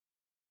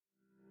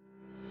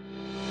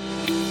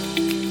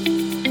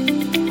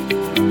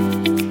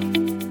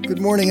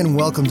morning and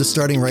welcome to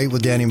Starting Right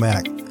with Danny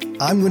Mac.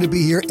 I'm going to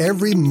be here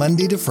every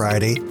Monday to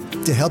Friday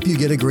to help you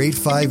get a great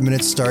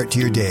 5-minute start to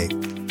your day.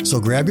 So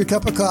grab your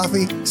cup of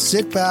coffee,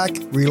 sit back,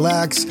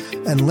 relax,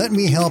 and let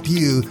me help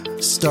you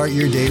start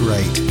your day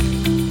right.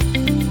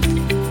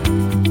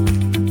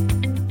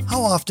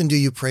 How often do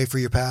you pray for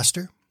your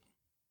pastor?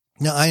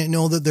 Now, I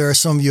know that there are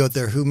some of you out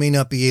there who may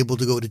not be able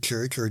to go to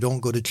church or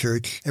don't go to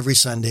church every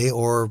Sunday,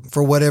 or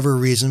for whatever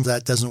reason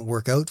that doesn't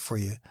work out for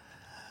you.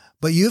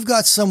 But you've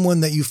got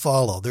someone that you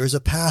follow. There's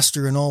a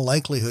pastor in all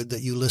likelihood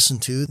that you listen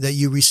to, that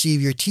you receive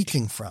your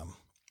teaching from.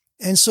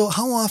 And so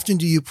how often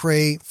do you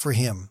pray for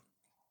him?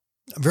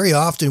 Very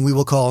often we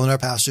will call on our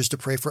pastors to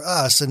pray for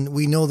us, and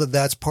we know that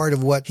that's part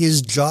of what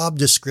his job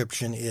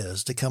description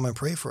is, to come and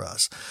pray for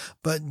us.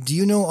 But do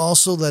you know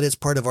also that it's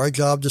part of our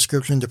job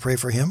description to pray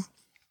for him?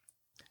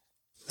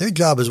 Their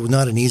job is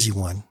not an easy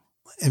one.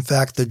 In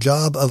fact, the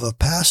job of a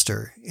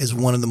pastor is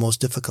one of the most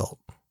difficult.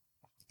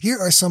 Here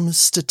are some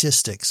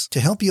statistics to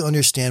help you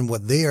understand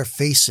what they are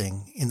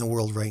facing in the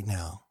world right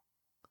now.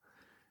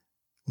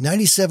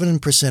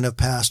 97% of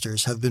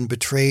pastors have been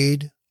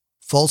betrayed,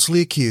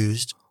 falsely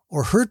accused,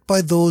 or hurt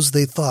by those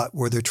they thought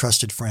were their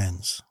trusted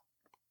friends.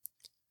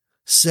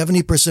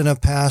 70% of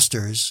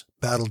pastors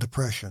battle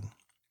depression.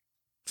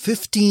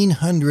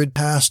 1,500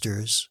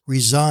 pastors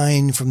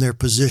resign from their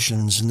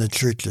positions in the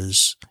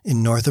churches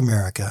in North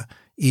America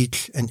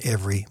each and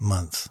every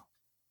month.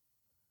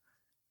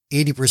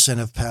 80%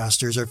 of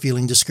pastors are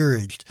feeling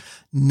discouraged.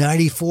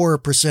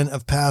 94%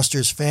 of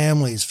pastors'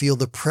 families feel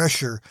the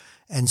pressure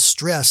and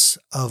stress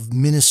of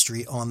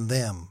ministry on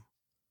them.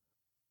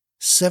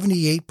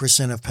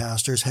 78% of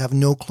pastors have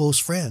no close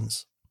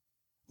friends.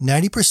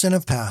 90%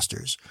 of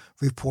pastors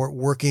report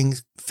working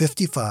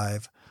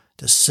 55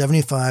 to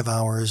 75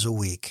 hours a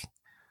week.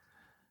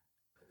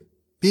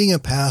 Being a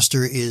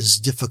pastor is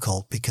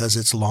difficult because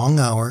it's long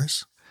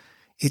hours,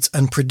 it's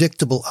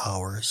unpredictable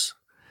hours,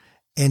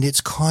 and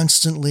it's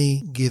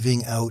constantly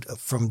giving out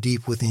from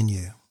deep within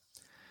you.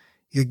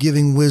 You're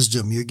giving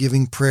wisdom, you're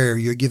giving prayer,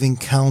 you're giving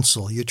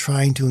counsel, you're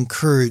trying to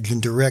encourage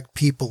and direct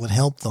people and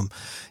help them.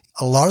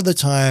 A lot of the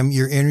time,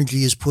 your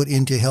energy is put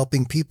into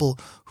helping people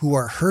who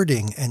are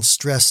hurting and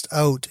stressed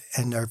out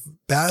and are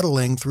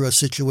battling through a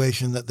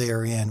situation that they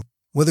are in.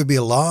 Whether it be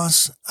a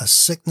loss, a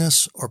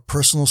sickness, or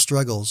personal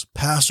struggles,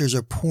 pastors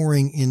are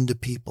pouring into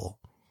people.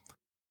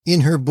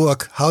 In her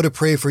book, How to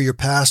Pray for Your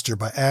Pastor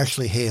by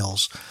Ashley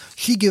Hales,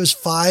 she gives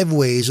 5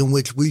 ways in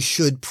which we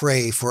should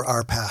pray for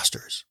our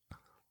pastors.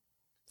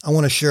 I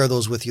want to share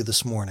those with you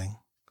this morning.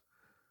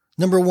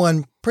 Number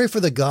 1, pray for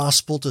the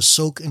gospel to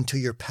soak into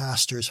your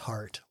pastor's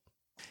heart.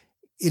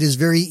 It is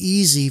very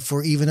easy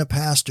for even a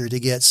pastor to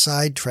get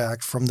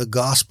sidetracked from the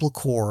gospel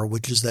core,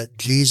 which is that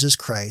Jesus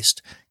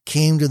Christ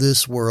came to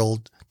this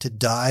world to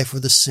die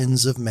for the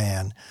sins of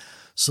man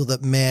so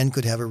that man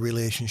could have a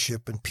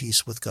relationship and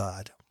peace with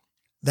God.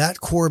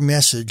 That core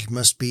message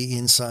must be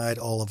inside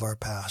all of our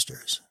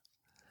pastors.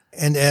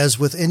 And as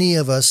with any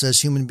of us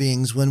as human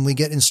beings, when we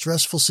get in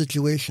stressful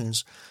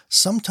situations,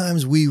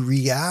 sometimes we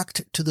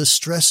react to the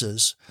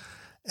stresses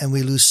and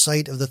we lose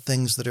sight of the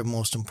things that are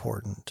most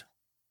important.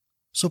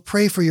 So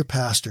pray for your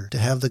pastor to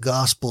have the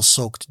gospel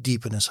soaked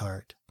deep in his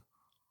heart.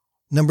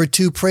 Number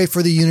 2, pray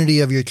for the unity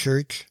of your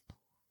church.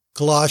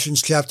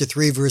 Colossians chapter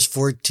 3, verse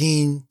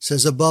 14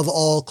 says, "Above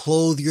all,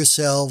 clothe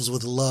yourselves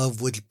with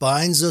love, which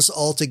binds us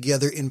all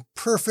together in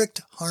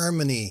perfect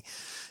harmony.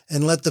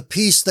 And let the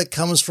peace that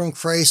comes from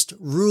Christ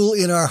rule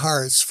in our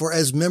hearts. For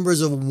as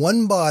members of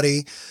one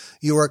body,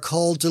 you are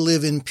called to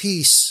live in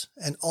peace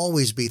and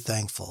always be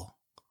thankful."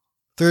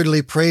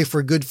 Thirdly, pray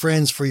for good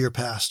friends for your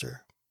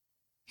pastor.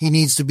 He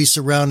needs to be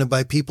surrounded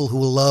by people who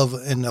will love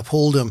and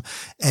uphold him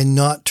and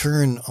not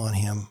turn on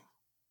him.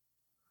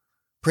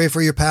 Pray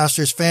for your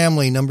pastor's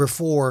family. Number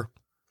 4,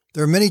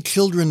 there are many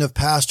children of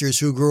pastors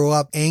who grow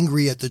up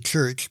angry at the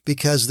church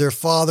because their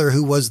father,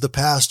 who was the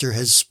pastor,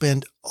 has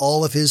spent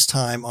all of his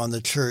time on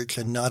the church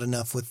and not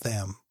enough with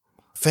them.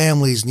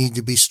 Families need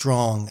to be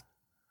strong.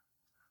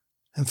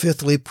 And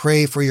fifthly,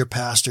 pray for your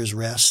pastor's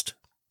rest.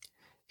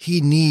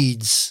 He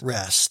needs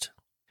rest.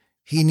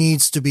 He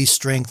needs to be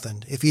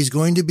strengthened. If he's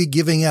going to be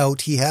giving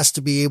out, he has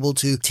to be able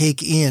to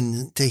take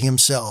in to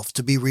himself,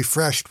 to be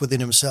refreshed within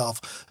himself,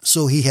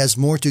 so he has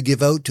more to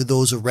give out to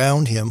those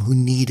around him who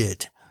need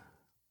it.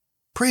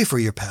 Pray for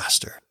your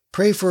pastor.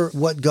 Pray for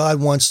what God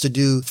wants to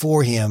do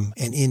for him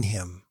and in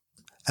him.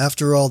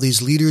 After all,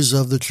 these leaders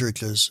of the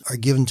churches are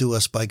given to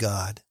us by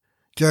God.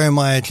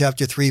 Jeremiah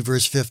chapter 3,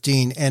 verse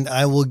 15, "And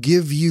I will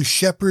give you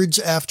shepherds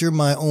after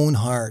my own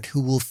heart,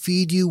 who will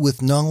feed you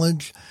with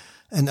knowledge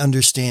and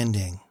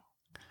understanding."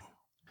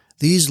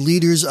 These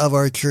leaders of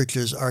our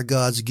churches are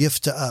God's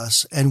gift to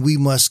us, and we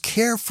must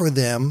care for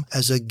them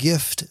as a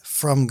gift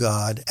from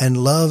God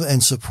and love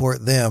and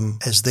support them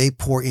as they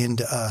pour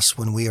into us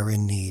when we are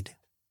in need.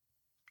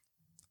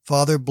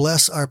 Father,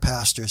 bless our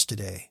pastors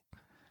today.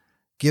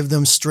 Give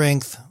them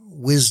strength,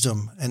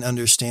 wisdom, and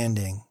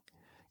understanding.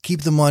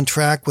 Keep them on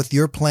track with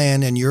your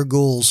plan and your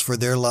goals for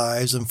their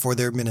lives and for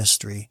their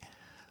ministry.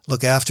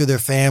 Look after their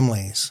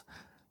families.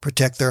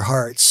 Protect their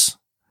hearts.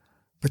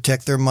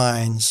 protect their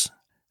minds,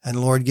 and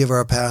Lord, give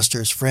our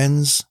pastors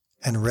friends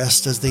and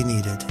rest as they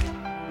need it.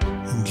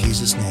 In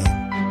Jesus' name,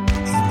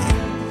 amen.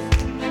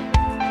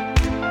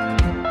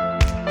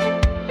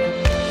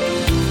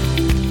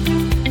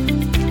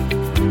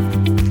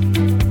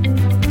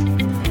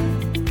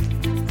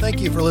 Thank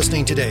you for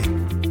listening today,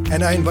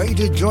 and I invite you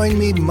to join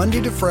me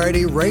Monday to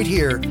Friday right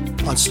here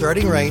on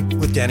Starting Right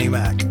with Danny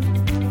Mack.